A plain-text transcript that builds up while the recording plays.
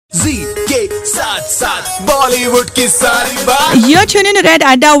जी के साथ साथ बॉलीवुड की सारी बात। You're tuning to Red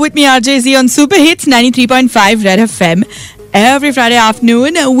Adda with me RJ Z on Super Hits 93.5 Red FM. Every Friday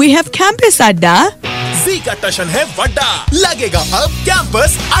afternoon we have Campus Adda. जी का टशन है वड्डा, लगेगा अब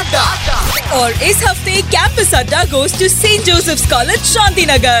कैंपस अड्डा। और इस हफ्ते कैंपस अड्डा goes to St. Joseph's College,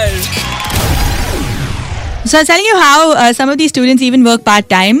 Shantinagar. So I was telling you how some of these students even work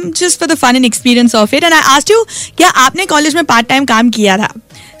part-time just for the fun and experience of it. And I asked you, क्या आपने college में part-time काम किया था?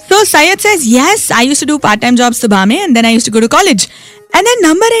 So Syed says, yes, I used to do part-time jobs सुबह में and then I used to go to college. And then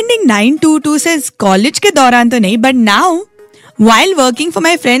number ending 922 says, college के दौरान तो नहीं, but now, while working for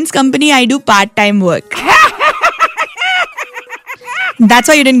my friend's company, I do part-time work. That's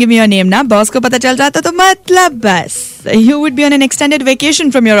why you didn't give me your name, na? Boss को पता चल जाता तो मतलब बस. You would be on an extended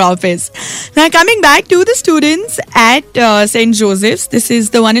vacation from your office. Now coming back to the students at St. Joseph's, this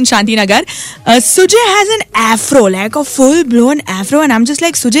is the one in Shantinagar. Sujay has an afro, like a full-blown afro, and I'm just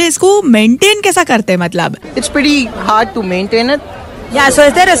like, Sujay, इसको maintain कैसा करते हैं मतलब? It's pretty hard to maintain it. Yeah, so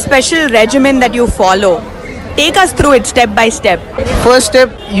is there a special regimen that you follow? Take us through it step by step. First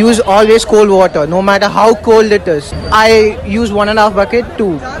step, use always cold water, no matter how cold it is. I use 1.5 bucket to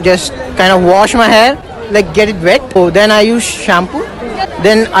just kind of wash my hair, like get it wet. So then I use shampoo.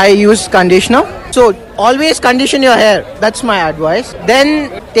 Then I use conditioner. So always condition your hair. That's my advice.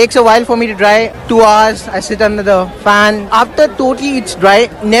 Then takes a while for me to dry. 2 hours. I sit under the fan. After totally it's dry,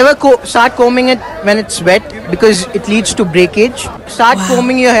 never start combing it when it's wet because it leads to breakage. Start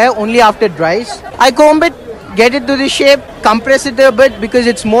combing your hair only after it dries. I comb it. Get it to the shape, compress it a bit because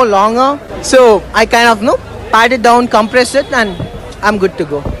it's more longer. So I kind of pat it down, compress it, and I'm good to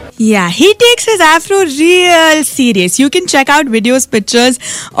go. Yeah, he takes his afro real serious. You can check out videos, pictures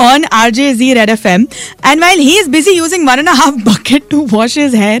on RJZ Red FM. And while he is busy using 1.5 bucket to wash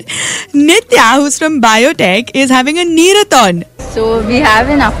his hair, Nitya, who's from Biotech, is having a Neerathon. So we have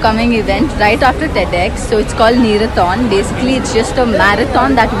an upcoming event right after TEDx. So it's called Neerathon. Basically, it's just a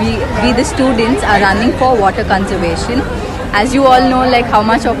marathon that we the students are running for water conservation. As you all know, like how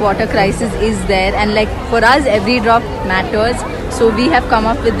much of water crisis is there, and like for us, every drop matters. So we have come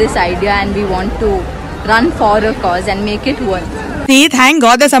up with this idea, and we want to run for a cause and make it work. See, thank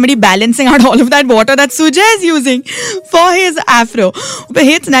God there's somebody balancing out all of that water that Sujay is using for his afro. But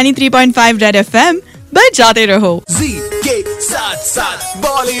hits 93.5 Red FM. बजाते रहो। जी के साथ साथ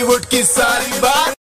बॉलीवुड की सारी बात।